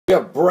We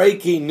have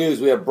breaking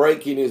news. We have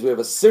breaking news. We have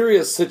a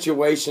serious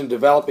situation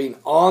developing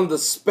on the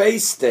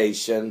space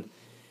station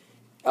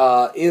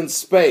in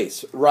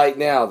space right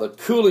now. The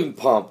cooling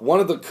pump, one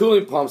of the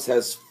cooling pumps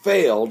has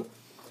failed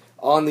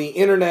on the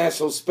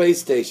International Space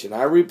Station.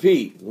 I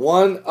repeat,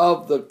 one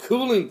of the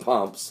cooling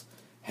pumps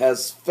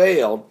has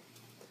failed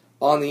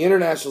on the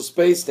International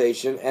Space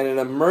Station, and an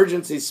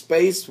emergency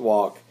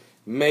spacewalk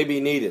may be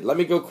needed. Let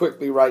me go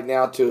quickly right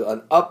now to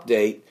an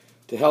update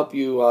to help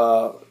you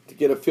to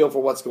get a feel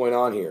for what's going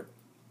on here.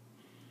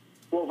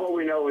 Well, what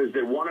we know is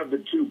that one of the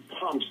two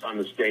pumps on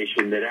the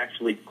station that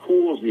actually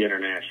cools the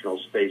International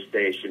Space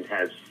Station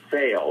has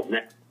failed.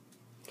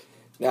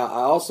 Now,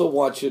 I also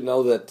want you to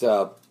know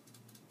that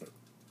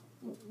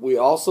we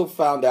also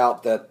found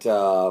out that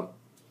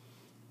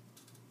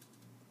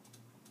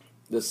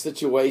the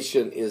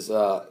situation is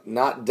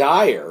not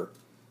dire,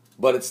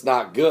 but it's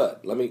not good.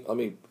 Let me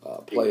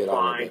play it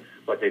on.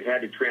 But they've had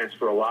to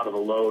transfer a lot of the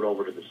load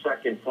over to the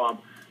second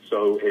pump.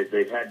 So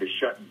they've had to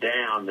shut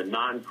down the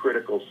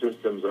non-critical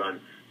systems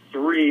on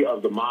 3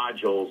 of the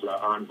modules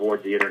on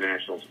board the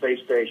International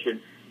Space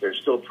Station. They're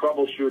still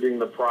troubleshooting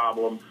the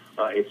problem.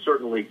 It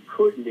certainly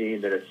could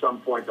mean that at some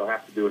point they'll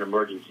have to do an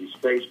emergency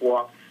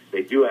spacewalk.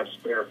 They do have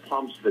spare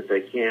pumps that they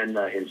can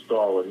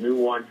install a new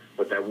one,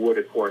 but that would,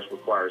 of course,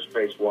 require a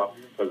spacewalk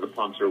because the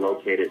pumps are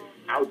located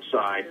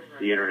outside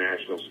the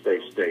International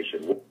Space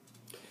Station.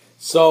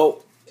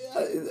 So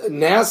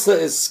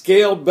NASA has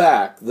scaled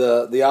back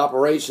the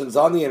operations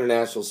on the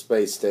International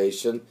Space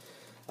Station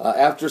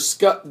after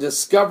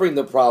discovering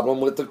the problem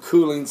with the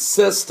cooling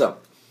system.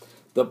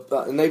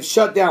 And they've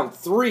shut down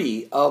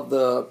 3 of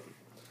the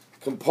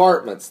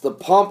compartments. The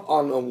pump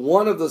on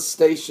one of the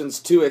station's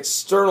 2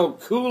 external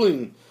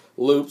cooling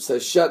loops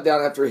has shut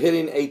down after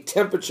hitting a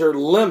temperature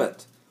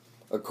limit,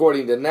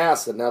 according to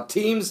NASA. Now,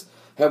 teams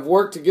have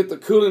worked to get the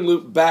cooling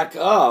loop back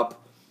up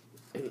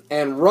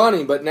and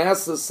running, but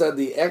NASA said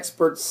the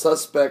experts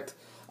suspect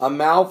a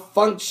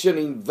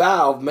malfunctioning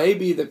valve may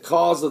be the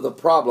cause of the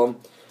problem,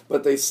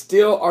 but they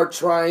still are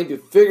trying to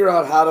figure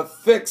out how to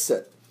fix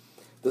it.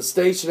 The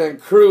station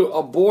and crew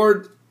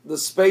aboard the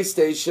space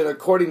station,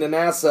 according to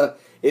NASA,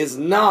 is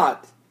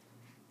not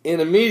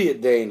in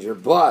immediate danger,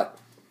 but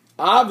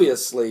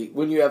obviously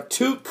when you have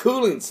 2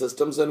 cooling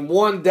systems and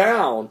one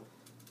down,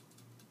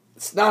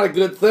 it's not a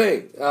good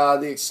thing.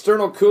 The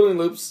external cooling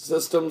loop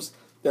systems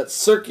that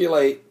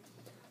circulate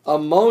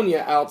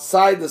ammonia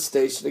outside the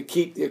station to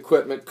keep the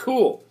equipment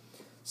cool.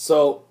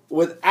 So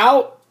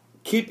without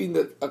keeping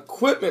the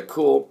equipment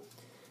cool,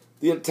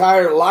 the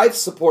entire life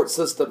support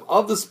system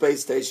of the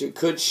space station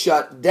could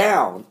shut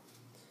down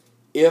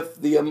if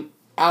the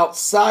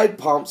outside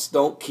pumps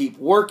don't keep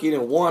working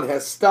and one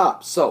has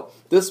stopped. So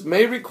this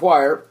may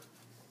require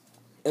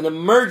an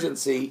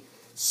emergency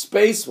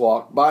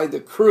spacewalk by the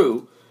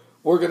crew.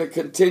 We're going to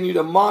continue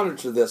to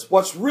monitor this.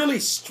 What's really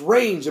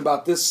strange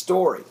about this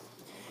story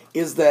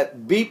is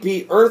that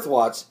BP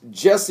Earthwatch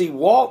Jesse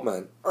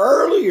Waltman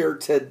earlier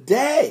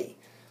today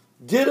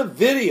did a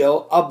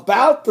video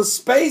about the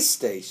space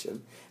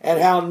station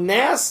and how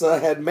NASA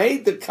had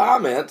made the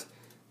comment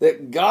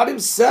that God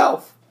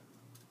himself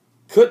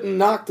couldn't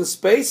knock the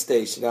space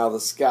station out of the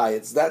sky.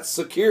 It's that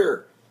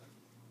secure.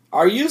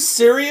 Are you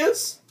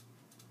serious?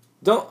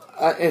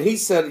 And he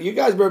said, you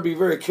guys better be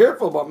very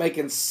careful about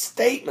making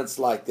statements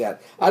like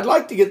that. I'd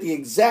like to get the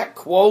exact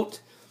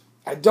quote.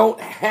 I don't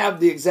have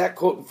the exact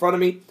quote in front of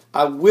me.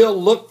 I will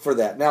look for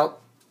that. Now,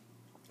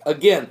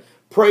 again,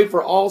 pray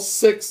for all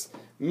 6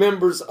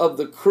 members of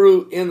the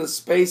crew in the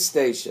space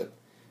station.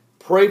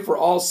 Pray for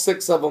all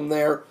 6 of them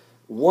there.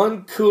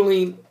 One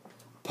cooling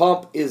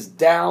pump is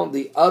down.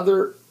 The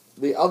other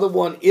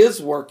one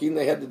is working.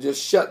 They had to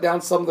just shut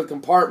down some of the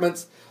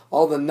compartments,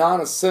 all the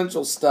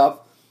non-essential stuff,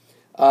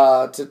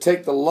 to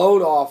take the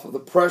load off of the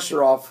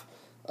pressure off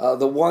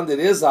the one that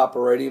is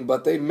operating,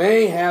 but they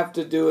may have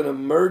to do an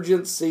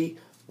emergency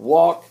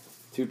walk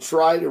to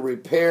try to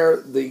repair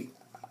the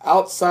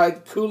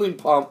outside cooling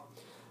pump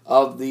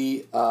of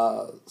the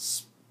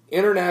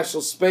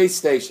International Space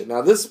Station.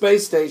 Now, this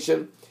space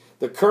station,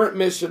 the current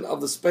mission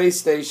of the space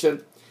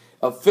station,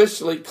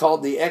 officially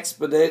called the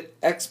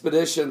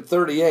Expedition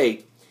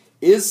 38,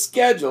 is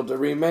scheduled to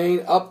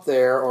remain up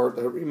there, or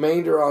the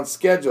remainder on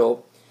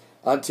schedule,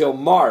 until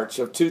March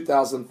of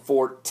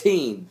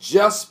 2014,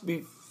 just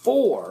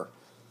before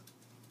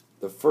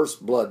the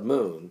first blood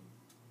moon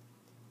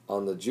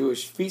on the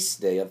Jewish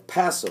feast day of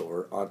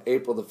Passover on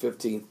April the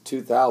 15th,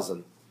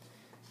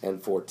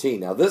 2014.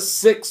 Now,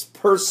 this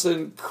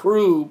 6-person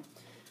crew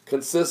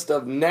consists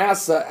of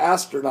NASA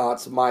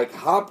astronauts Mike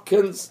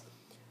Hopkins,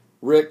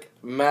 Rick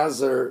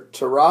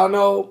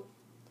Mazarturano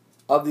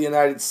of the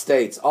United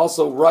States,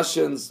 also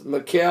Russians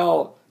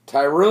Mikhail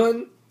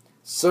Tyrun,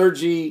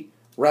 Sergei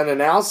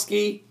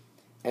Rananowski,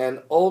 and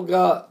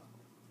Olgi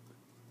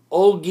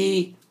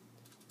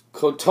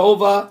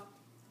Kotova,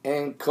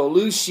 and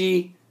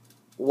Kolushi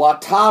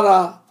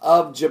Watada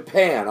of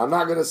Japan. I'm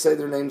not going to say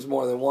their names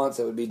more than once.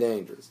 That would be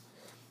dangerous.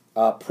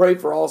 Pray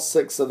for all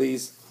 6 of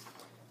these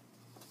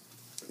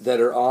that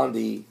are on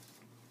the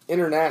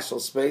International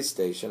Space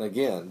Station,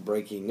 again,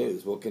 breaking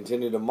news. We'll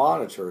continue to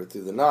monitor it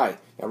through the night.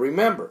 Now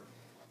remember,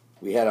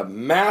 we had a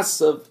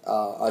massive,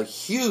 a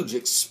huge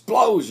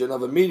explosion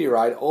of a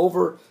meteorite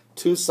over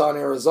Tucson,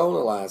 Arizona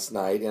last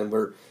night, and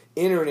we're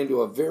entering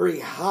into a very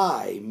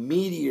high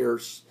meteor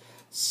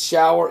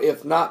shower,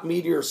 if not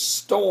meteor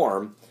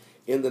storm,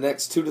 in the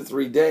next 2 to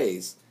 3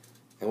 days.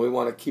 And we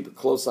want to keep a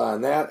close eye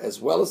on that,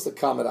 as well as the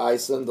comet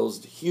Ison,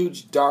 those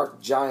huge,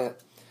 dark, giant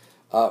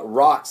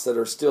rocks that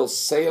are still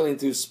sailing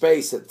through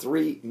space at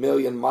 3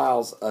 million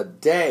miles a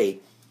day.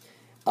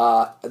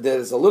 That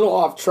is a little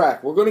off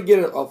track. We're going to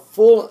get a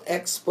full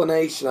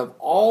explanation of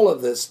all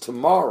of this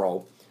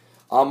tomorrow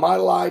on my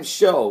live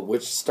show,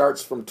 which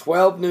starts from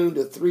 12 noon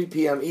to 3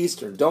 p.m.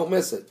 Eastern. Don't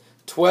miss it.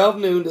 12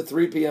 noon to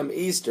 3 p.m.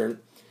 Eastern.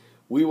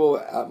 We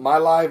will, my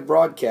live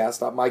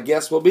broadcast, my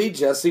guest will be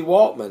Jesse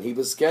Waltman. He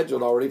was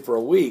scheduled already for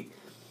a week.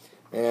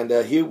 And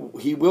he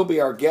will be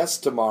our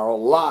guest tomorrow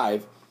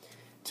live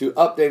to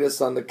update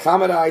us on the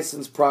Comet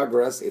Ison's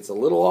progress. It's a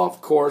little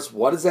off course.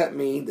 What does that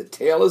mean? The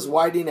tail is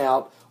widening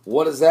out.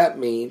 What does that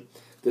mean?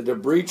 The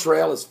debris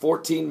trail is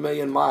 14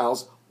 million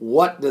miles.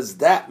 What does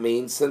that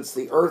mean, since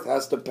the Earth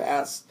has to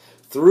pass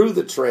through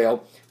the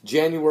trail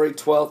January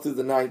 12th through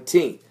the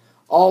 19th?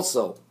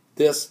 Also,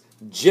 this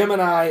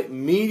Gemini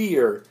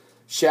meteor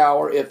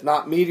shower, if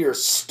not meteor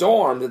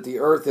storm, that the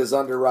Earth is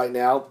under right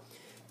now,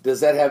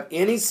 does that have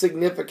any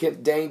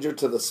significant danger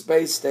to the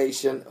space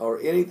station or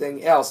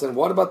anything else? And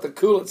what about the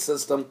coolant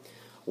system?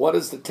 What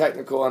is the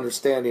technical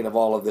understanding of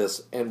all of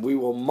this? And we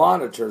will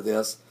monitor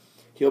this.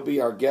 He'll be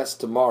our guest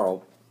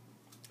tomorrow.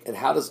 And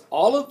how does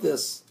all of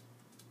this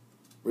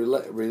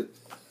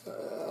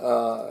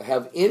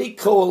have any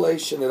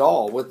correlation at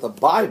all with the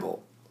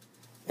Bible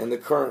and the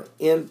current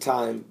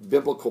end-time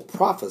biblical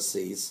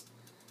prophecies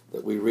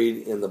that we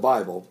read in the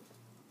Bible?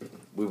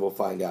 We will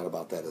find out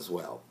about that as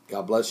well.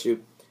 God bless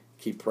you.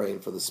 Keep praying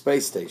for the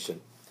space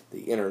station,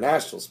 the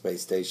International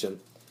Space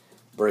Station.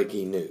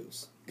 Breaking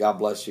news. God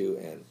bless you,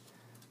 and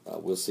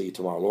we'll see you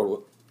tomorrow.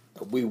 Lord,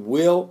 we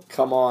will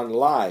come on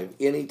live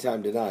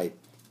anytime tonight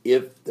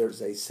if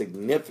there's a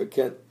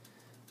significant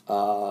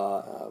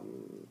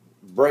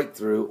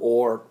breakthrough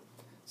or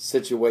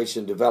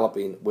situation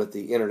developing with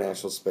the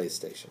International Space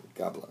Station.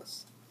 God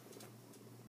bless.